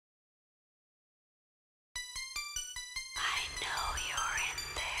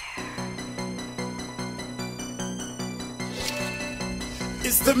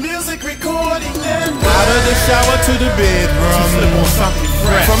It's the music recording network. Out of the shower to the bedroom, Slip on something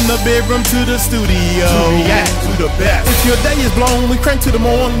fresh. from the bedroom to the studio. React to the best. If your day is blown, we crank to the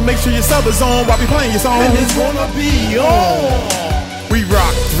morning. Make sure your sub is on while we playing your song. And it's gonna be on. We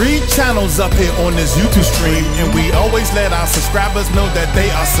rock 3 channels up here on this YouTube stream, and we always let our subscribers know that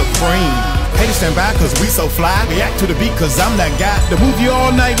they are supreme. Haters stand by cause we so fly. React to the beat cause I'm that guy to move you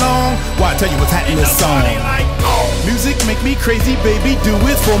all night long while I tell you what's happening in the song. Music make me crazy, baby, do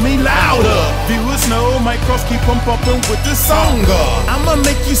it for me louder. Viewers know my cross keep on pumping with the song. I'ma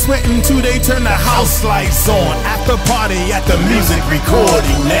make you sweat until they turn the house lights on. After party at the Music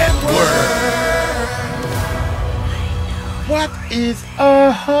Recording Network. What is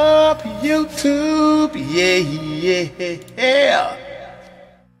up, YouTube? Yeah.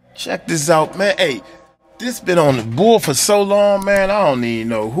 Check this out, man. Hey, this been on the board for so long, man. I don't even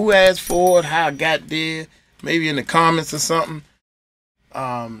know who asked for it, how I got there. Maybe in the comments or something.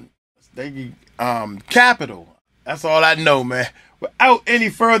 Kapital. That's all I know, man. Without any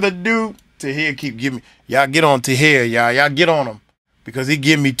further ado, 𝗕𝗟𝗢𝗖 keep giving me. Y'all get on 𝗕𝗟𝗢𝗖, y'all. Y'all get on him. Because he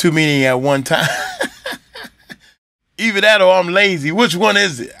give me too many at one time. Either that or I'm lazy. Which one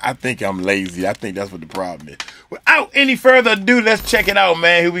is it? I think I'm lazy. I think that's what the problem is. Without any further ado, let's check it out,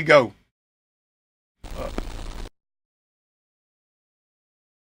 man. Here we go.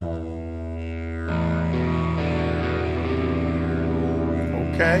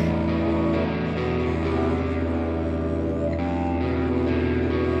 Okay.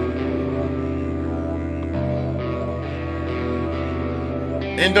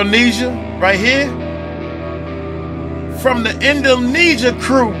 Indonesia, right here. From the Indonesia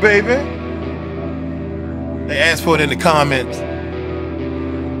crew, baby. They asked for it in the comments.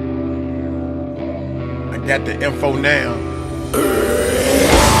 I got the info now.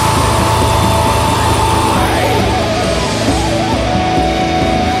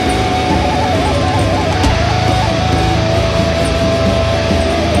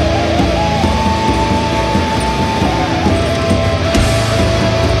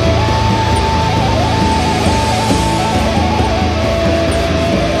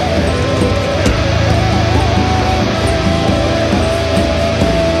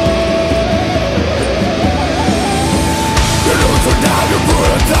 For now.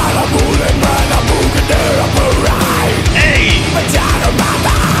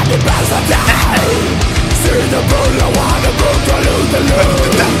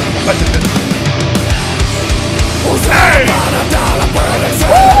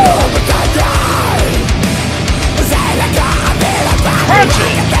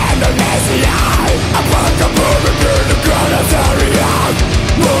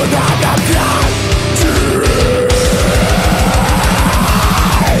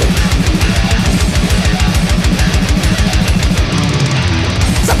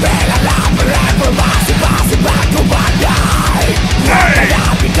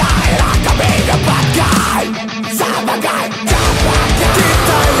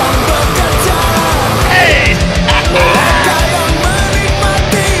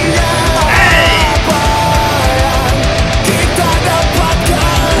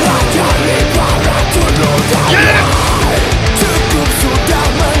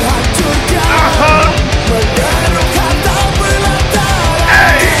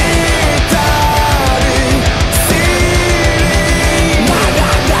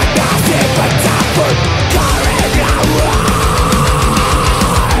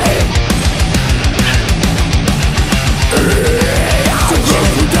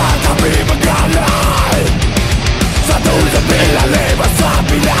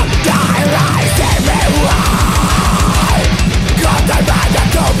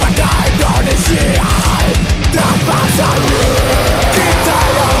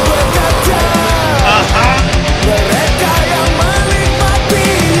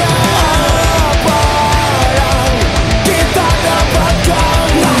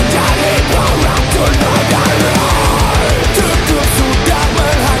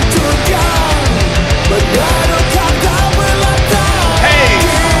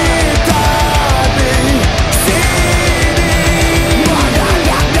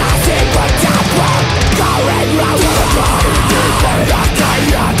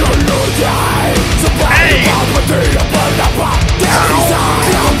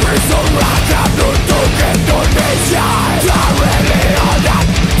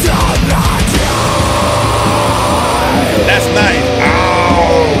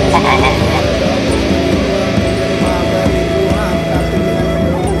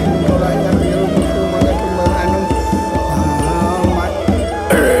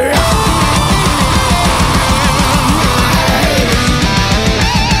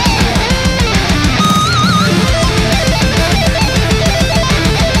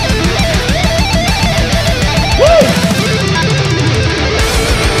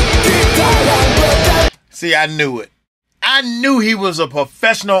 See, I knew it. I knew he was a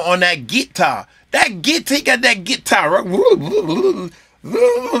professional on that guitar. That guitar, he got that guitar.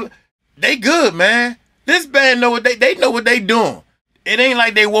 They good, man. This band know what they know what they doing. It ain't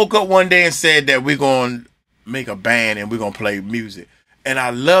like they woke up one day and said that we're going to make a band and we're going to play music. And I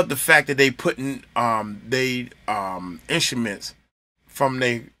love the fact that they putting instruments from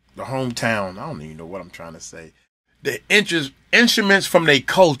the hometown. I don't even know what I'm trying to say. The instruments from their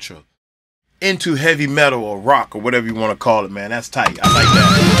culture into heavy metal or rock or whatever you want to call it, man. That's tight. I like that.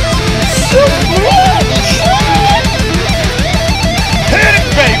 Hit it,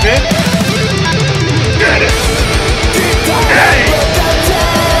 baby. Get it. Hey.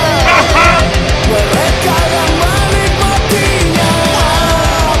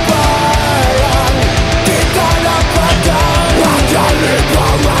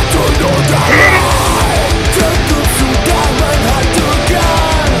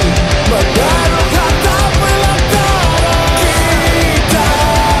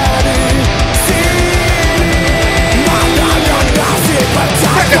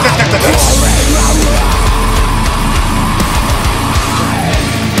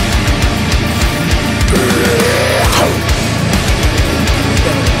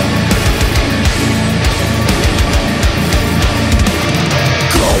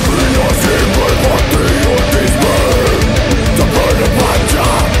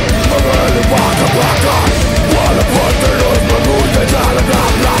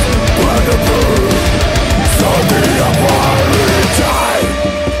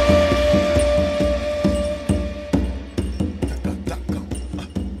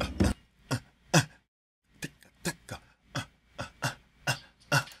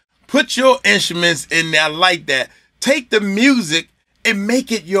 Put your instruments in there like that. Take the music and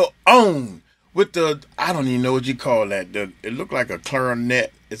make it your own. With the, I don't even know what you call that. It looked like a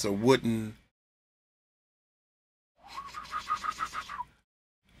clarinet. It's a wooden.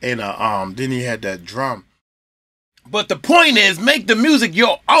 And then he had that drum. But the point is, make the music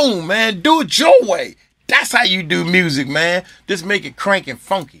your own, man. Do it your way. That's how you do music, man. Just make it crank and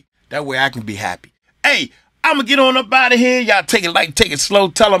funky. That way I can be happy. Hey, I'm going to get on up out of here. Y'all take it light, take it slow.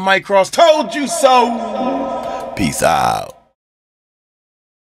 Tell them Mike Cross told you so. Peace out.